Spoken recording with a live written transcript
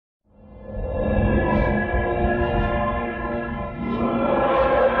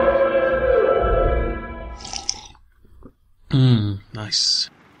dice.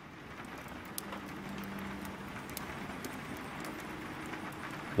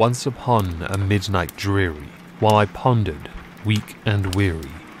 Once upon a midnight dreary, while I pondered, weak and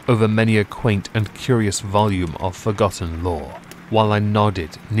weary, over many a quaint and curious volume of forgotten lore, while I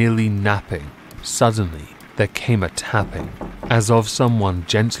nodded, nearly napping, suddenly there came a tapping, as of someone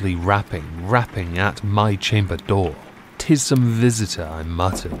gently rapping at my chamber door. "'Tis some visitor," I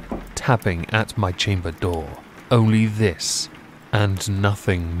muttered, tapping at my chamber door. Only this, and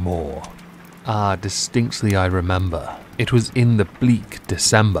nothing more. Ah, distinctly I remember, it was in the bleak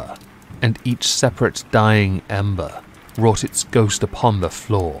December, and each separate dying ember wrought its ghost upon the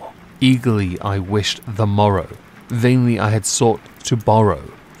floor. Eagerly I wished the morrow, vainly I had sought to borrow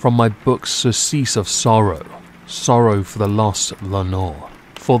from my books surcease of sorrow, sorrow for the lost Lenore,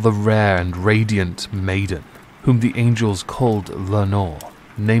 for the rare and radiant maiden, whom the angels called Lenore,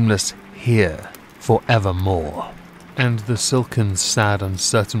 nameless here for evermore. And the silken, sad,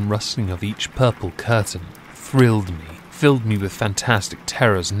 uncertain rustling of each purple curtain thrilled me, filled me with fantastic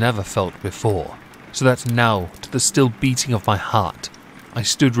terrors never felt before, so that now, to the still beating of my heart, I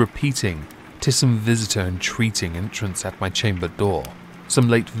stood repeating, "'Tis some visitor entreating entrance at my chamber door, some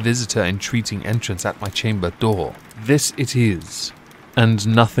late visitor entreating entrance at my chamber door. This it is, and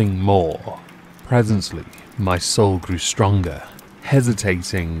nothing more." Presently, my soul grew stronger,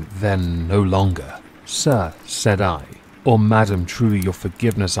 hesitating then no longer. "Sir," said I, "or madam, truly your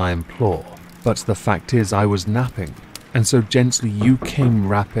forgiveness I implore, but the fact is I was napping, and so gently you came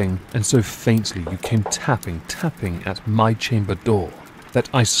rapping, and so faintly you came tapping at my chamber door, that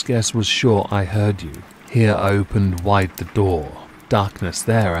I scarce was sure I heard you. Here I opened wide the door, darkness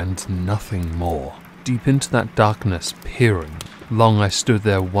there and nothing more. Deep into that darkness peering, long I stood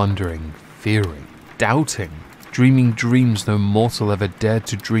there wondering, fearing, doubting, dreaming dreams no mortal ever dared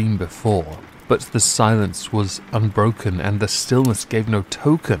to dream before. But the silence was unbroken, and the stillness gave no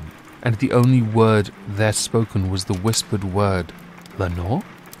token, and the only word there spoken was the whispered word, 'Lenore?'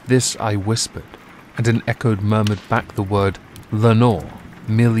 This I whispered, and an echo murmured back the word, 'Lenore,'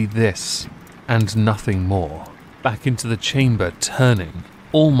 merely this, and nothing more. Back into the chamber turning,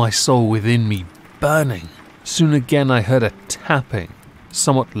 all my soul within me burning. Soon again I heard a tapping,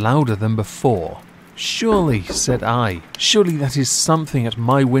 somewhat louder than before. "Surely," said I, "surely that is something at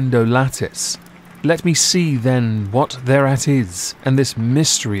my window lattice. Let me see, then, what thereat is, and this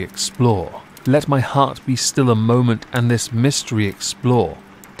mystery explore. Let my heart be still a moment, and this mystery explore.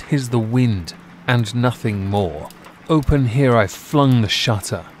 'Tis the wind, and nothing more." Open here I flung the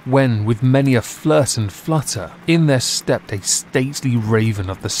shutter, when, with many a flirt and flutter, in there stepped a stately raven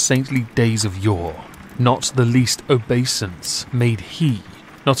of the saintly days of yore. Not the least obeisance made he,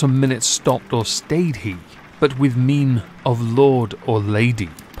 not a minute stopped or stayed he, but with mien of lord or lady,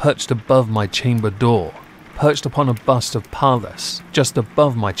 perched above my chamber door, perched upon a bust of Pallas, just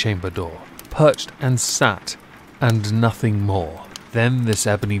above my chamber door, perched and sat, and nothing more. Then this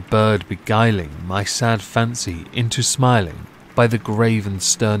ebony bird beguiling my sad fancy into smiling, by the grave and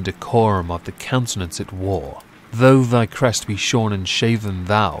stern decorum of the countenance it wore. "Though thy crest be shorn and shaven,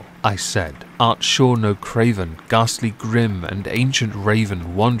 thou," I said, "art sure no craven, ghastly grim and ancient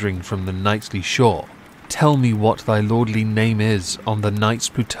raven wandering from the nightly shore. Tell me what thy lordly name is on the night's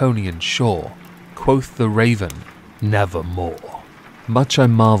Plutonian shore." Quoth the raven, "Nevermore." Much I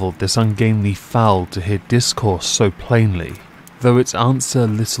marvelled this ungainly fowl to hear discourse so plainly, though its answer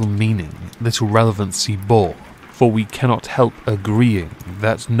little meaning, little relevancy bore. For we cannot help agreeing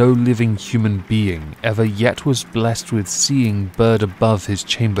that no living human being ever yet was blessed with seeing bird above his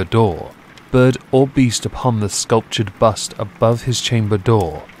chamber door, bird or beast upon the sculptured bust above his chamber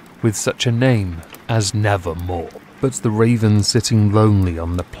door, with such a name as Nevermore. But the raven sitting lonely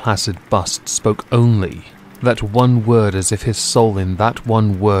on the placid bust spoke only that one word, as if his soul in that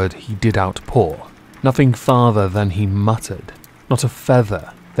one word he did outpour. Nothing farther than he muttered, not a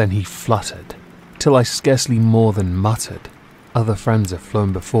feather than he fluttered, till I scarcely more than muttered, "Other friends have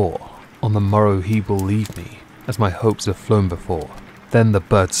flown before, on the morrow he will leave me, as my hopes have flown before." Then the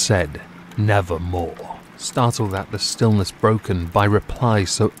bird said, "Nevermore," startled at the stillness broken by reply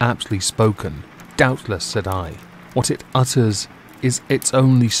so aptly spoken. "Doubtless," said I, "what it utters is its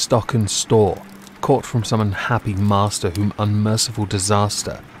only stock and store, caught from some unhappy master whom unmerciful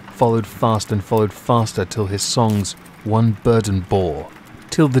disaster followed fast and followed faster till his songs one burden bore,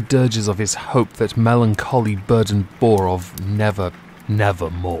 till the dirges of his hope that melancholy burden bore of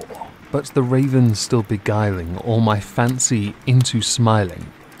nevermore." But the raven still beguiling all my fancy into smiling,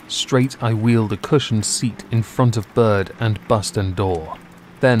 straight I wheeled a cushioned seat in front of bird and bust and door.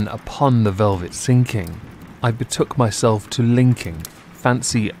 Then upon the velvet sinking, I betook myself to linking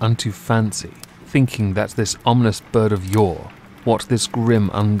fancy unto fancy, thinking that this ominous bird of yore what this grim,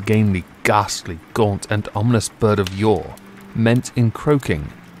 ungainly, ghastly, gaunt, and ominous bird of yore meant in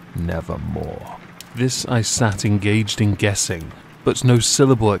croaking, "Nevermore." This I sat engaged in guessing, but no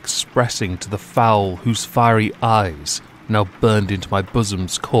syllable expressing to the fowl whose fiery eyes now burned into my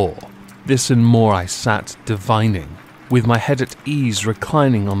bosom's core. This and more I sat divining, with my head at ease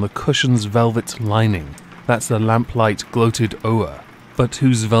reclining on the cushion's velvet lining that the lamplight gloated o'er, but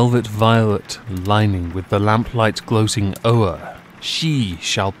whose velvet violet lining with the lamplight gloating o'er she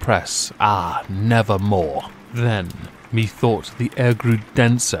shall press, nevermore. Then, methought the air grew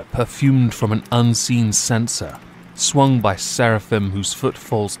denser, perfumed from an unseen censer, swung by seraphim whose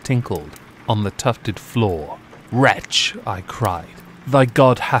footfalls tinkled on the tufted floor. "Wretch," I cried, "thy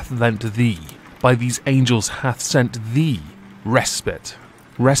God hath lent thee, by these angels hath sent thee, respite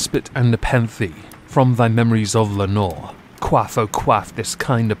and nepenthe from thy memories of Lenore. Quaff, oh quaff this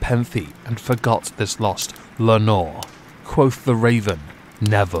kind nepenthe, and forgot this lost Lenore." Quoth the raven,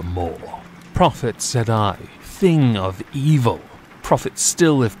 "Nevermore." "Prophet," said I, "thing of evil, prophet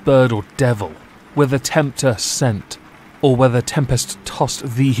still if bird or devil, whether tempter sent, or whether tempest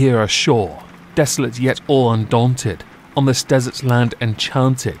tossed thee here ashore, desolate yet all undaunted, on this desert land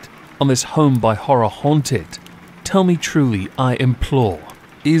enchanted, on this home by horror haunted, tell me truly, I implore,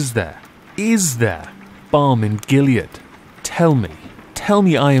 is there balm in Gilead? Tell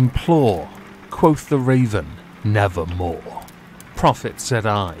me, I implore." Quoth the raven, "Nevermore." "Prophet," said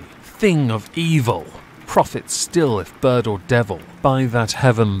I, "thing of evil, prophet still if bird or devil, by that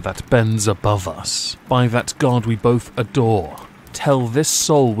heaven that bends above us, by that God we both adore, tell this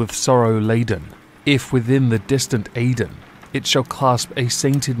soul with sorrow laden, if within the distant Aidenn it shall clasp a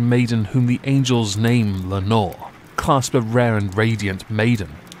sainted maiden whom the angels name Lenore, clasp a rare and radiant maiden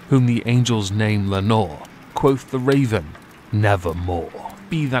whom the angels name Lenore." Quoth the raven, "Nevermore."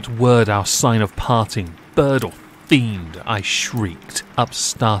 "Be that word our sign of parting, bird or fiend," I shrieked,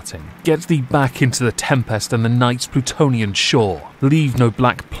 upstarting. "Get thee back into the tempest and the night's Plutonian shore. Leave no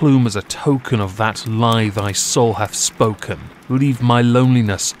black plume as a token of that lie thy soul hath spoken. Leave my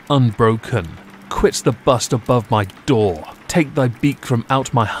loneliness unbroken. Quit the bust above my door. Take thy beak from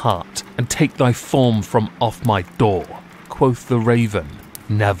out my heart, and take thy form from off my door." Quoth the raven,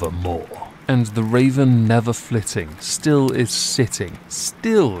 "Nevermore." And the raven never flitting, still is sitting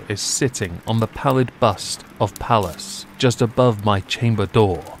on the pallid bust of Pallas, just above my chamber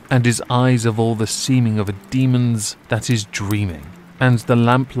door, and his eyes of all the seeming of a demon's that is dreaming, and the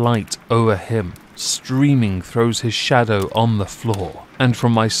lamplight o'er him, streaming throws his shadow on the floor, and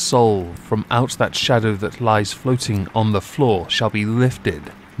from my soul, from out that shadow that lies floating on the floor, shall be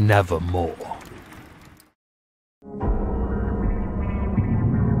lifted nevermore.